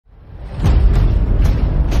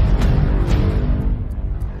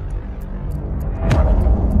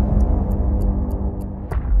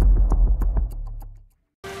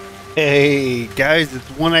Hey guys, it's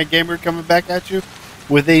One Eye Gamer coming back at you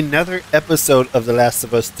with another episode of The Last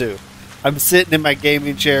of Us 2. I'm sitting in my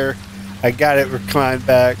gaming chair. I got it reclined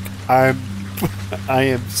back. I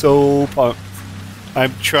am so pumped.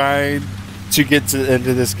 I'm trying to get to the end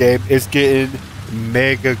of this game. It's getting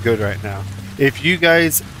mega good right now. If you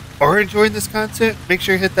guys are enjoying this content, make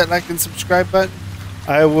sure you hit that like and subscribe button.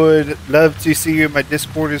 I would love to see you in my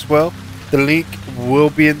Discord as well. The link will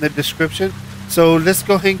be in the description. So let's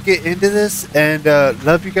go ahead and get into this, and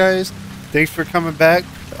love you guys. Thanks for coming back.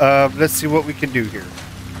 Let's see what we can do here.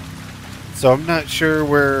 So I'm not sure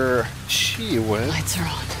where she went. Lights are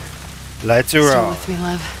on. Lights are Still on. with me,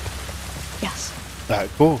 love? Yes. Alright,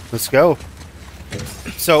 cool. Let's go.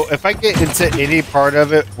 So if I get into any part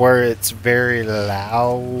of it where it's very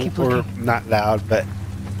loud, or not loud, but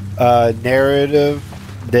narrative,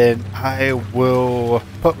 then I will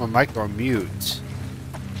put my mic on mute.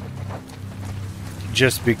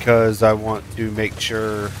 Just because I want to make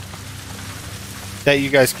sure that you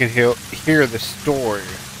guys can hear the story.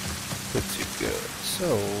 That's too good.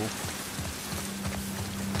 So,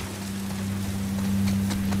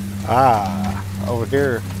 over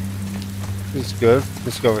here is good.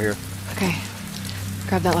 Let's go over here. Okay.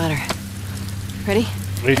 Grab that ladder. Ready?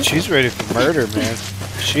 Dude, she's ready for murder, man.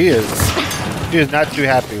 She is not too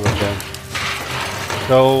happy with them.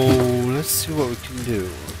 So let's see what we can do.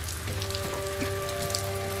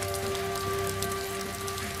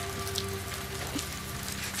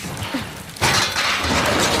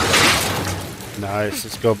 Nice,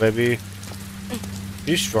 let's go, baby.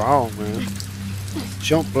 You're strong, man. She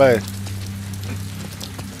don't play.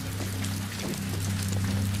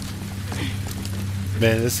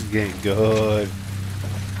 Man, this is getting good.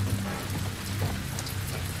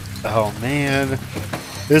 Oh, man.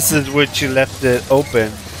 This is what you left it open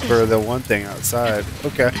for the one thing outside.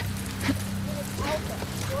 Okay.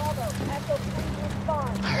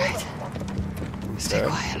 Alright. Stay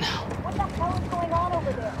quiet now. What the hell is going on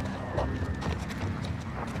over there?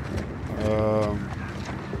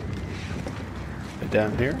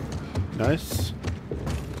 Down here. Nice.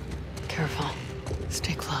 Careful.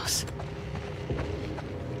 Stay close.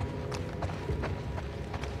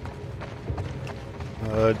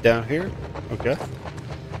 Down here. Okay.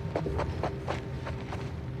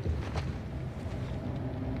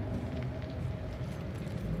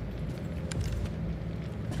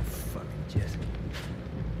 Fucking Jesse.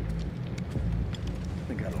 I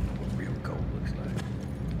think I don't know what real gold looks like.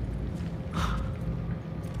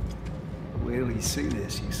 Wait till you see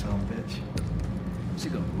this, you son of a bitch.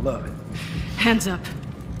 She's gonna love it. Hands up.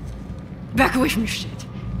 Back away from your shit.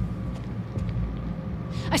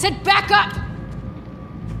 I said back up!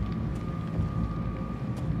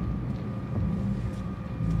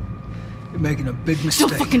 You're making a big mistake.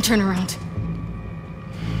 Don't fucking turn around.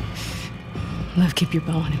 Love, keep your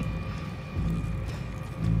bow on him.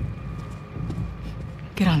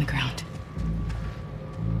 Get on the ground.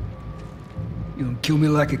 You gonna kill me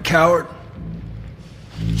like a coward?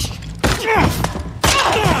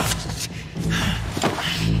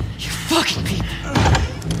 You fucking people.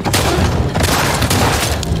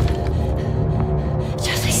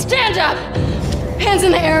 Jesse, stand up! Hands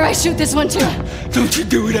in the air, I shoot this one too. Don't you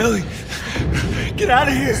do it, Ellie. Get out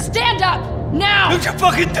of here. Stand up! Now! Don't you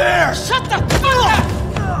fucking dare! Shut the fuck up!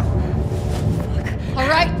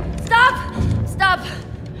 Alright? Stop! Stop!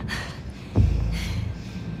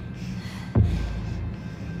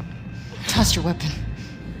 Toss your weapon.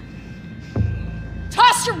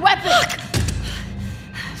 Toss your weapon!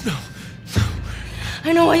 No.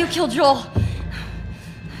 I know why you killed Joel.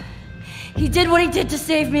 He did what he did to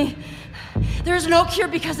save me. There is no cure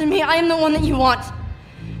because of me. I am the one that you want.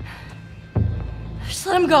 Just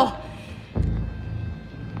let him go.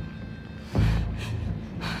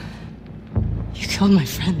 You killed my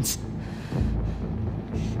friends.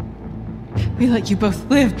 We let you both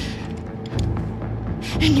live.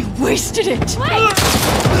 And you wasted it. Wait!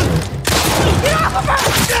 Get off of her!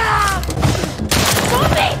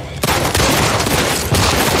 Move me!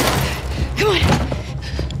 Come on.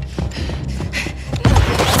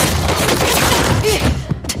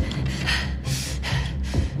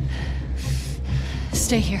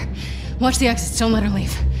 Stay here. Watch the exits. Don't let her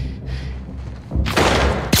leave.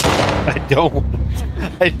 I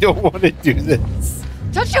don't want to do this.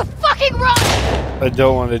 Don't you fucking run! I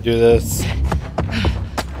don't want to do this.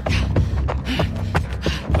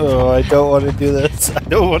 Oh, I don't want to do this. I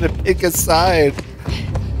don't want to pick a side.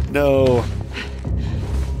 No.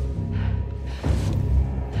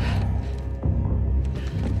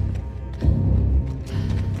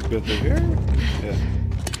 Go through here? Yeah.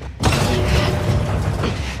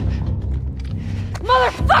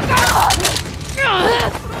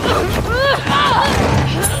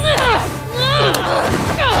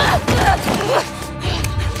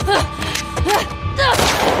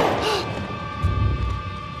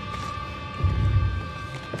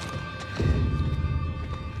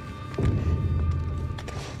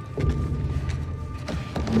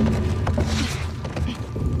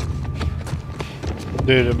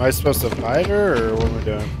 Dude, am I supposed to fight her, or what am I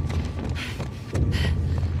doing?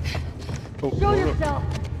 Oh, Show yourself.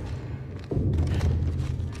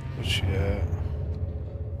 Where's she at?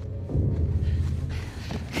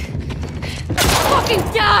 Fucking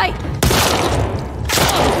die!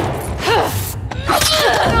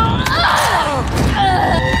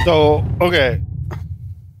 So, okay.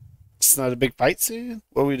 It's not a big fight scene?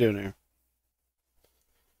 What are we doing here?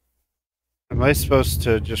 Am I supposed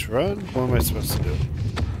to just run? What am I supposed to do?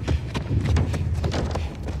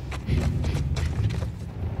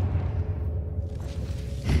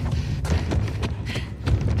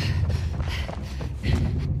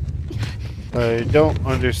 I don't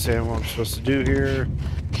understand what I'm supposed to do here.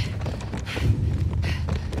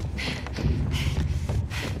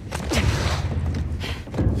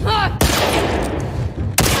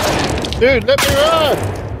 Dude, let me run!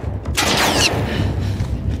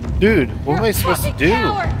 Dude, what am I supposed to do?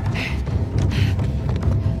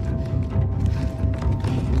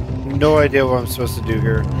 No idea what I'm supposed to do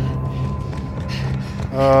here.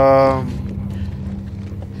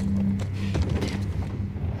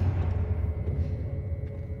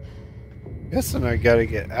 Guessing I gotta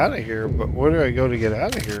get out of here, but where do I go to get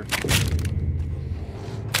out of here?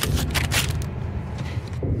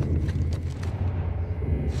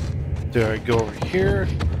 Do I go over here?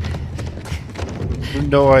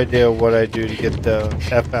 No idea what I do to get the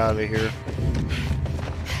F out of here.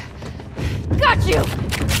 Got you!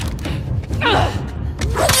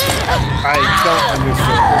 I don't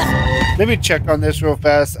understand this. Let me check on this real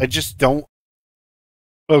fast. I just don't.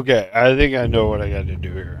 Okay, I think I know what I got to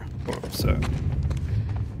do here. Hold on a sec.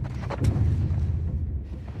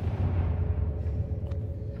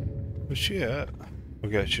 Where's she at?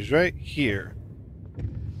 Okay, she's right here.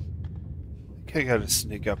 I think I gotta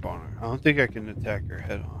sneak up on her. I don't think I can attack her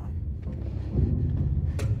head on.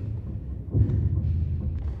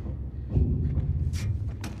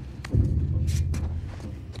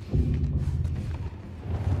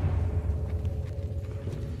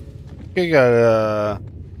 I gotta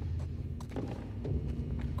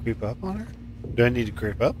creep up on her? Do I need to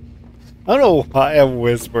creep up? I don't know why I'm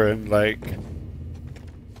whispering like.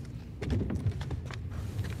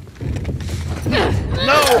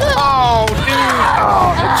 No! Oh, dude!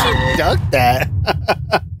 Oh, how did she duck that?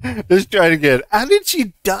 Let's try it again. How did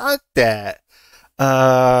she duck that?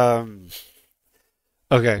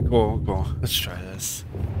 Okay, cool. Let's try this.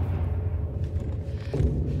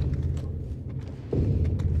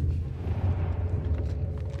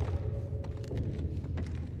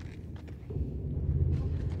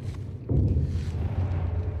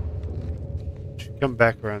 Come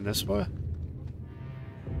back around this way.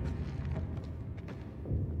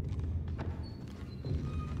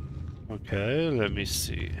 Okay, let me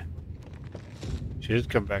see. She did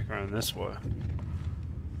come back around this way.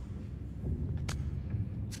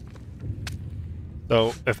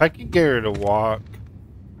 So, if I can get her to walk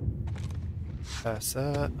past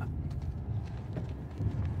that.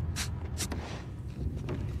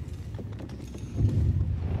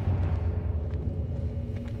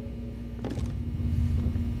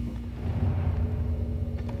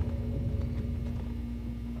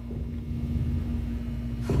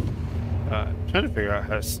 Trying to figure out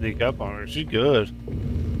how to sneak up on her. She's good.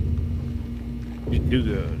 She's too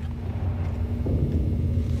good.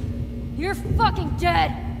 You're fucking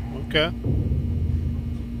dead. Okay.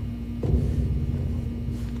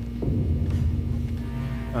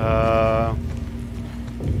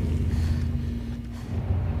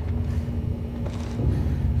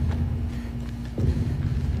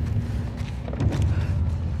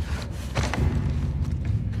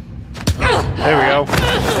 There we go.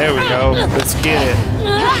 There we go. Let's get it.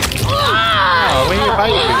 Oh, when you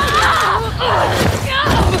fighting?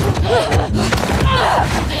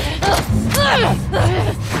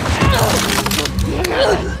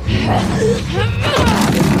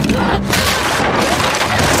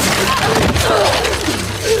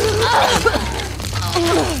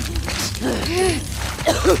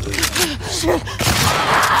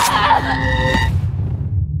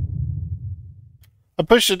 I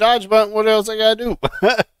push the dodge button, what else I gotta do?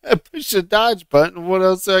 I push the dodge button, what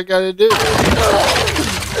else I gotta do?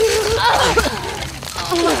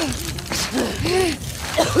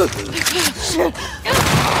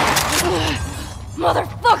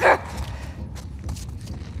 Motherfucker!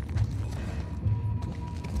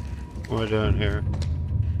 What are we doing here?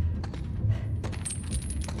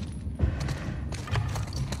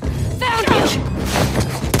 Found you!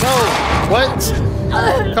 No! What?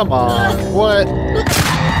 Come on. What?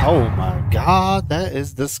 Oh my god, that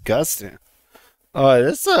is disgusting.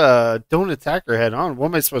 This don't attack her head on. What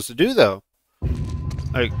am I supposed to do though?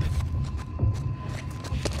 Like,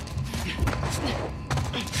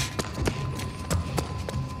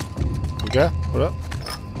 okay, what up?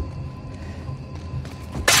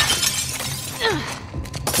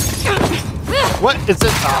 What is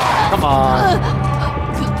this? Oh, come on.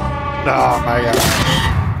 Oh my god.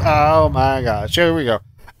 Oh my gosh. Here we go.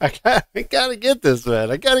 I gotta get this, man.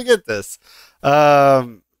 I gotta get this.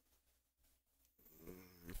 Hold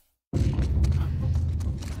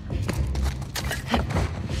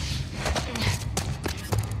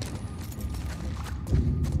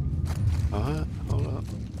up.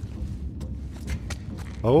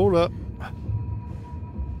 Hold up.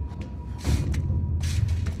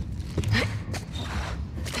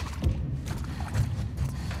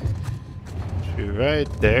 She's right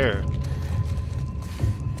there.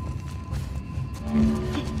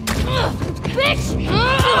 Bitch!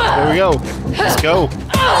 There we go. Let's go.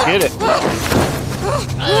 Get it.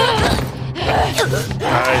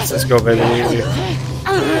 Nice. Let's go, baby.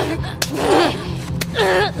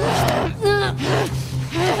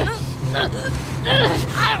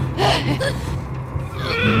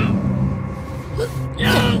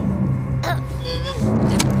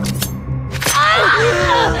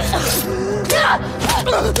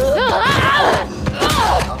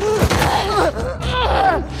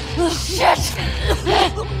 Shit!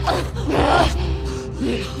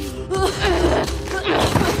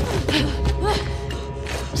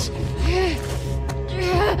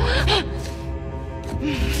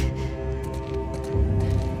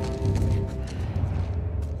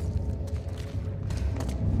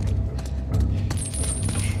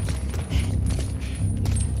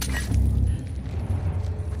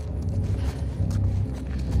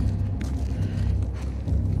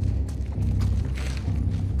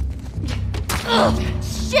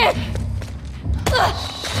 Shit!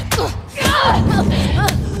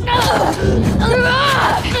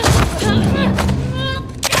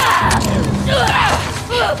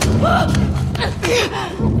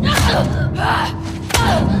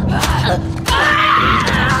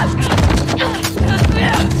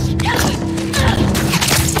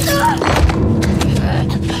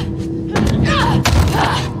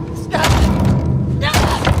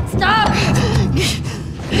 Stop!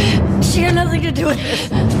 She had nothing to do with this.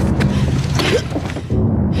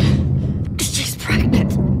 She's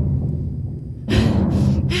pregnant.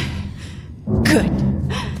 Good.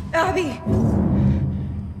 Abby!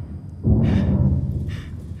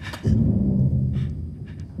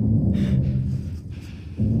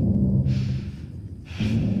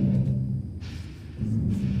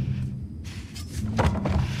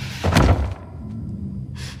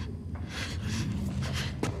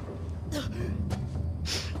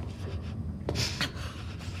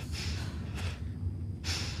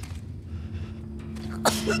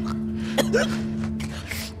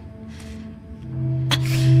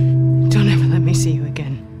 Don't ever let me see you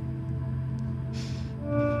again.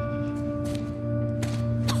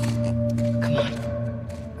 Come on.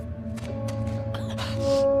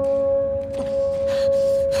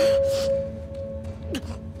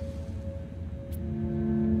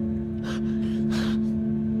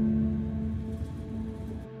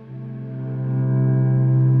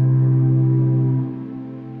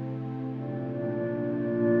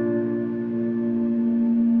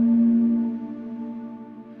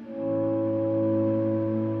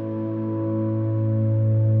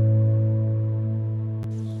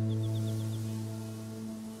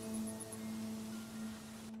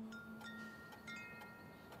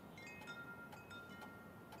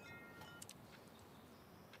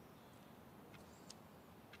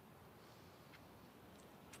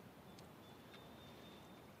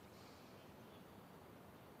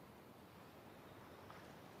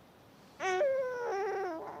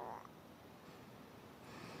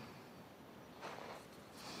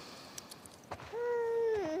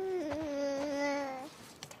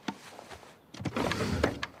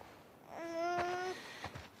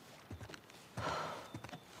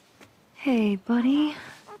 Hey, buddy.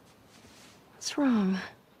 What's wrong?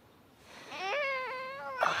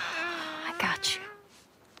 I got you.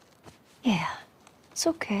 Yeah, it's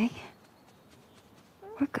okay.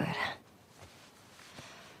 We're good.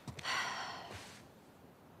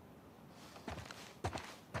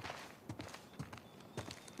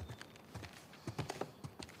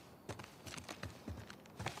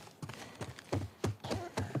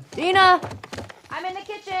 Dina! I'm in the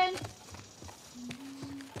kitchen!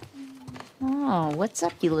 Oh, what's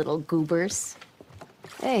up, you little goobers?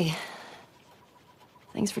 Hey.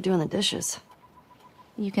 Thanks for doing the dishes.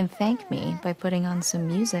 You can thank me by putting on some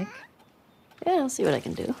music. Yeah, I'll see what I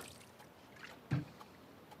can do.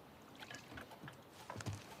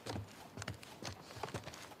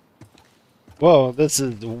 Whoa, this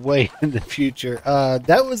is way in the future.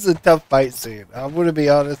 That was a tough fight scene. I'm gonna be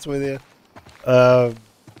honest with you.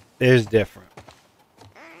 It was different.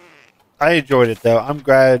 I enjoyed it though. I'm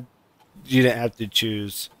glad you didn't have to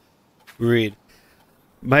choose. Read.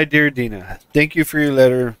 My dear Dina, thank you for your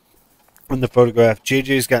letter and the photograph.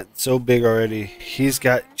 JJ's gotten so big already. He's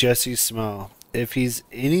got Jesse's smile. If he's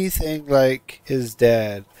anything like his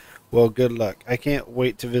dad, well, good luck. I can't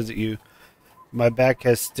wait to visit you. My back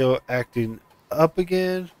has still acting up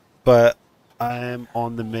again, but I'm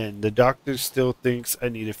on the mend. The doctor still thinks I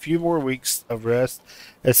need a few more weeks of rest.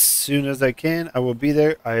 As soon as I can, I will be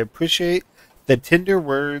there. I appreciate the tender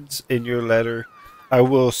words in your letter. I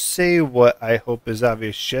will say what I hope is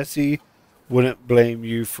obvious. Jesse wouldn't blame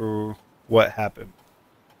you for what happened,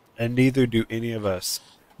 and neither do any of us.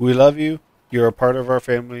 We love you. You're a part of our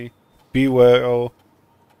family. Be well.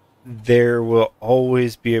 There will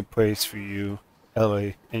always be a place for you,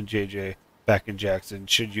 Ellie and JJ, back in Jackson,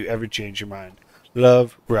 should you ever change your mind.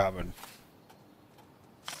 Love, Robin.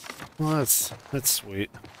 Well, that's sweet.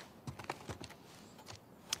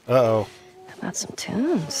 Uh-oh. Got some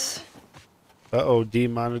tunes. Uh-oh,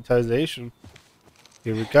 demonetization.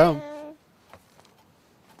 Here we come.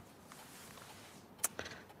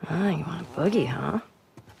 Ah, you want a boogie, huh?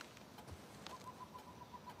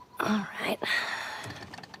 All right.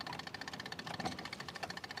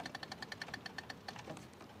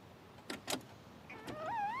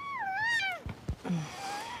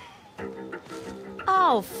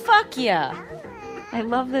 Oh, fuck yeah! I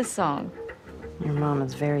love this song. Your mom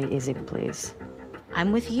is very easy to please.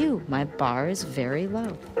 I'm with you. My bar is very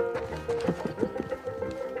low.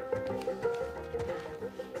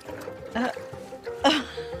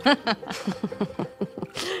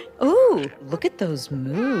 Ooh, look at those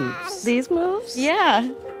moves. These moves?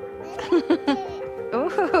 Yeah.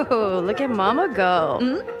 Ooh, look at Mama go.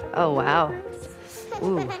 Mm? Oh, wow.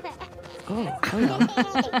 Ooh. Oh, hello.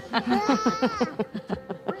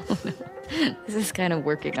 This is kind of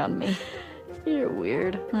working on me. You're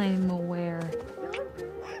weird. I'm aware.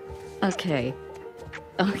 Okay.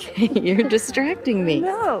 Okay, you're distracting me.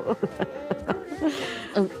 No.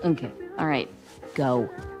 Oh, okay. All right. Go.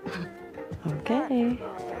 Okay.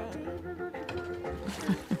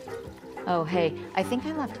 Oh, hey, I think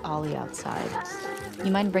I left Ollie outside.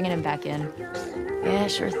 You mind bringing him back in? Yeah,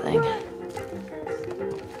 sure thing.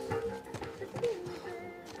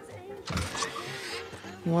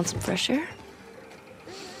 You want some fresh air?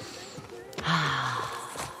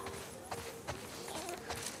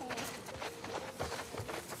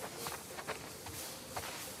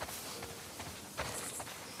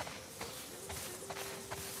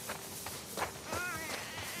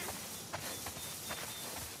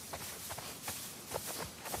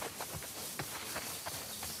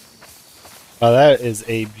 Oh, that is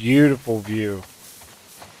a beautiful view.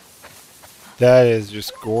 That is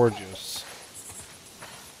just gorgeous.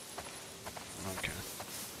 Okay.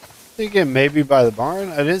 Thinking maybe by the barn.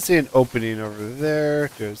 I didn't see an opening over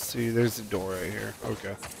there. Just see, there's a door right here.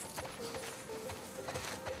 Okay.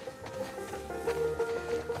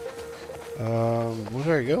 Where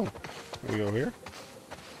do I go? We go here?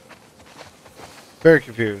 Very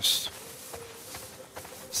confused.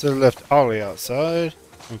 So left Ollie outside.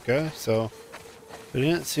 Okay, so I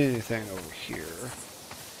didn't see anything over here.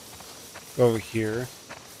 Over here.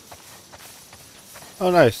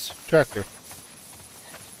 Oh, nice. Tractor.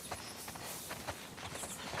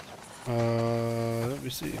 Let me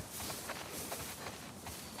see.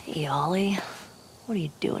 Hey, Ollie. What are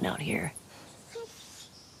you doing out here?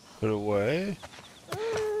 Put away.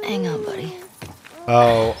 Hang on, buddy.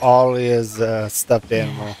 Oh, Ollie is a stuffed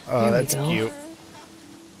animal. Oh, There we that's go. cute.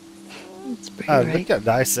 It's pretty, Oh, right? look how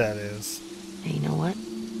nice that is. Hey, you know what?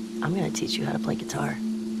 I'm gonna teach you how to play guitar.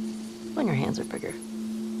 When your hands are bigger.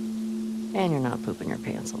 And you're not pooping your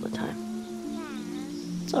pants all the time.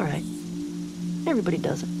 It's alright. Everybody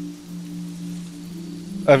does it.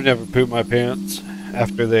 I've never pooped my pants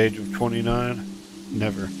after the age of 29.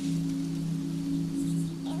 Never.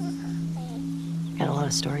 Got a lot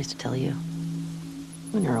of stories to tell you.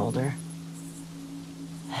 When you're older.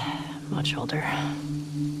 Much older.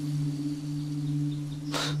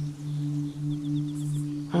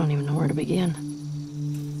 I don't even know where to begin.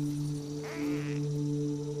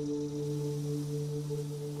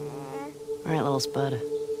 All right, little spud.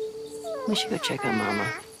 We should go check on Mama.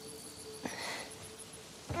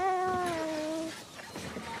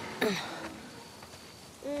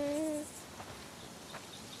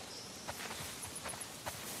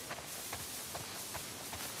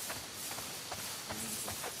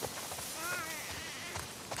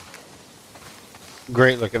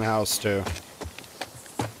 Great looking house too.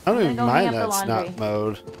 I don't even gonna go hang mind up the that's laundry. not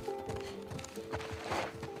mowed.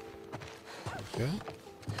 Okay.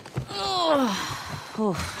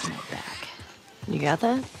 Oh, my back. You got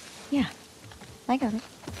that? Yeah, I got it.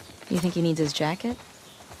 You think he needs his jacket?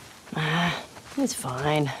 It's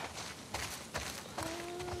fine.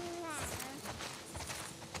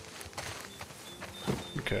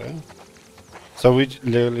 Okay. So we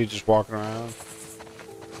literally just walking around.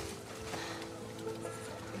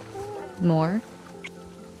 More?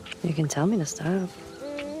 You can tell me to stop.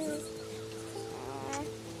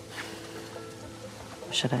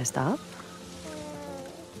 Should I stop?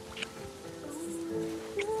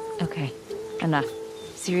 Okay, enough.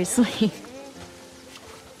 Seriously?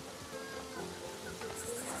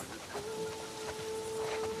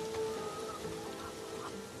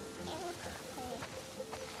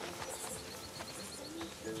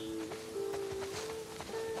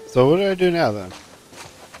 So what do I do now then?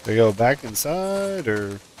 Do I go back inside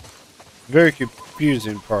or? Very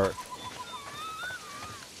confusing part.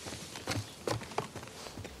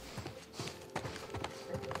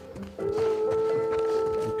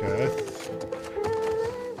 Okay.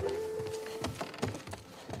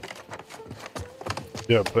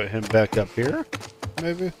 Do I put him back up here?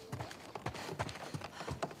 Maybe?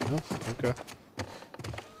 No? Okay.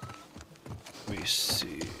 Let me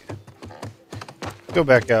see. Go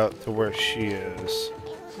back out to where she is.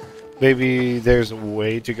 Maybe there's a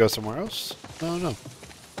way to go somewhere else? I don't know.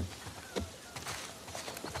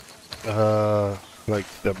 Like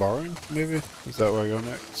the barn, maybe? Is that where I go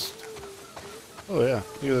next? Oh yeah,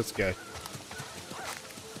 look at this guy.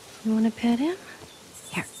 You want to pet him?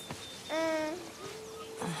 Here.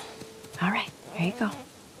 All right, here you go.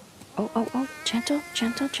 Oh, gentle,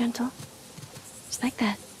 gentle, gentle. Just like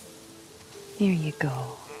that. There you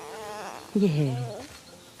go. Yeah.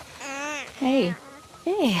 Hey,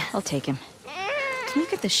 Hey. I'll take him. Can you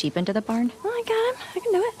get the sheep into the barn? Oh, I got him. I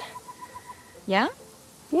can do it. Yeah?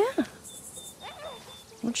 Yeah.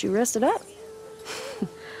 Once you rest it up.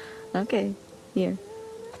 Okay, here.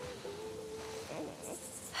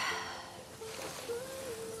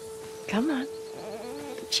 Come on.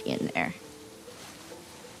 Put you in there.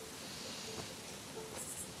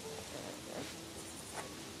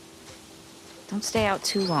 Don't stay out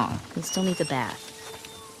too long. He still needs a bath.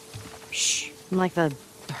 Shh. I'm like the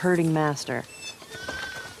herding master.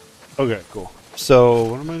 Okay, cool. So,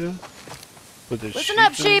 what am I doing? Put the Listen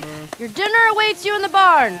up, in sheep. there. Your dinner awaits you in the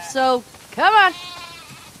barn, so come on.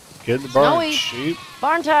 Get in the barn, Snowy. sheep.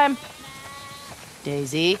 Barn time.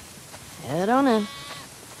 Daisy, head on in.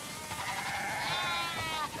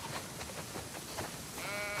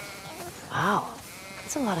 Wow,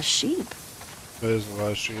 that's a lot of sheep. There's a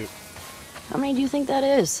lot of sheep. How many do you think that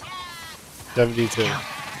is? 72.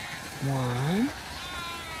 1,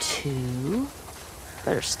 2.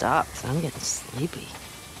 Better stop, 'cause I'm getting sleepy.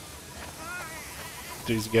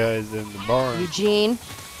 These guys in the barn. Eugene.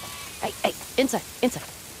 Hey, inside.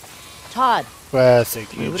 Todd,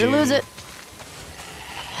 Classic move it or Eugene. lose it.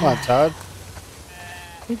 Come on, Todd.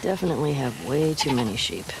 We definitely have way too many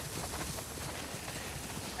sheep.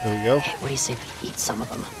 There we go. Hey, what do you say we eat some of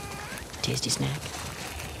them? Tasty snack.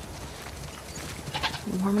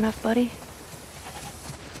 Warm enough, buddy?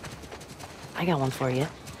 I got one for you.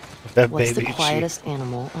 That What's the baby quietest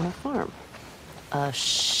animal on a farm? A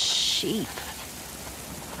sheep.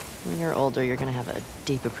 When you're older, you're gonna have a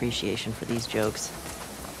deep appreciation for these jokes.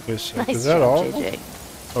 sheep. Nice Is that job, all? JJ.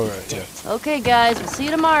 All right, yeah. Okay, guys, we'll see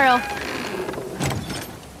you tomorrow.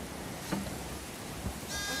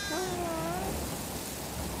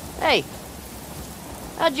 Hey,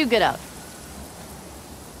 how'd you get out?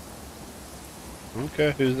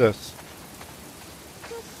 Okay, who's this?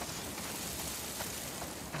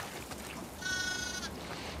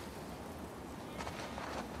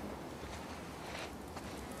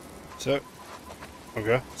 So,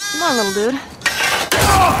 okay. Come on, little dude.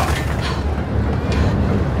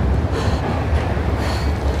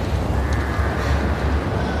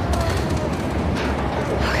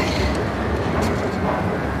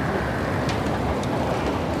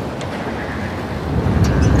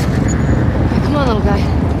 Come on, little guy.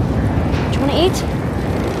 Do you want to eat?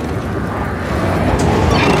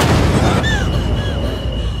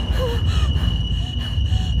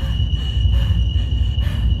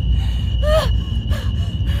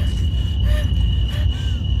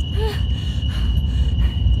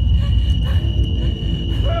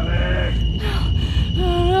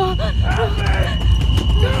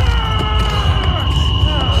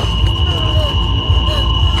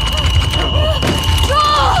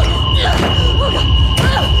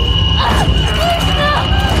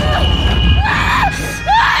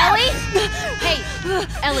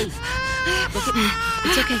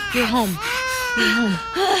 home. You're home.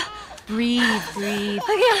 Breathe, breathe.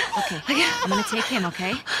 Okay, I'm gonna take him,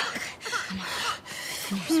 okay? Come on.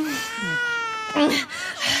 Come here, sweetie.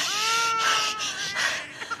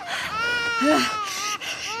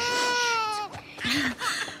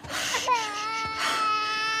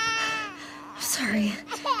 Sorry.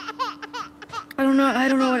 I don't know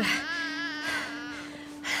what... I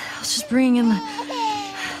was just bringing in the...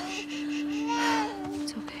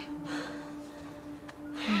 It's okay.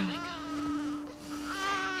 Here we go.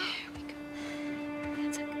 Here we go.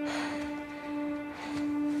 That's okay.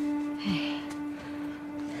 Hey.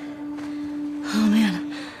 Oh, man.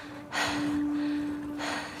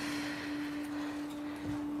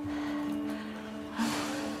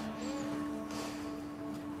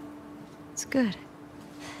 It's good.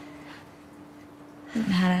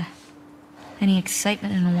 Haven't had any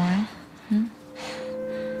excitement in a while. Hmm?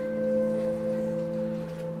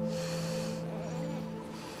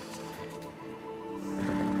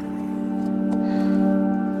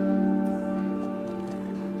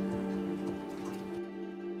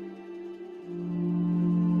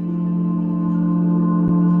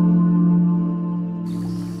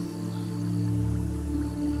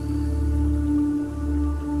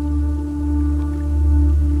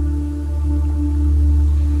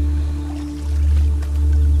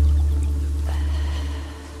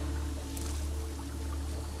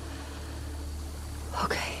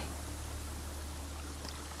 Okay.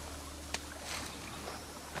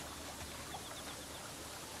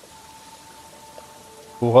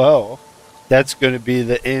 Well, that's going to be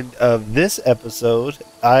the end of this episode.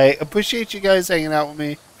 I appreciate you guys hanging out with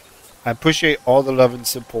me. I appreciate all the love and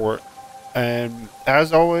support. And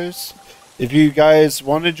as always, if you guys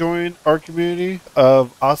want to join our community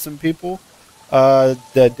of awesome people,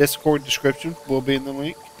 the Discord description will be in the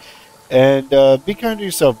link. And be kind to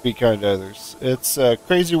yourself, be kind to others. It's a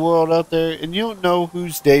crazy world out there, and you don't know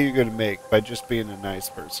whose day you're going to make by just being a nice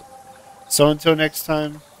person. So until next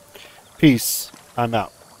time, peace. I'm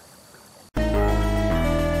out.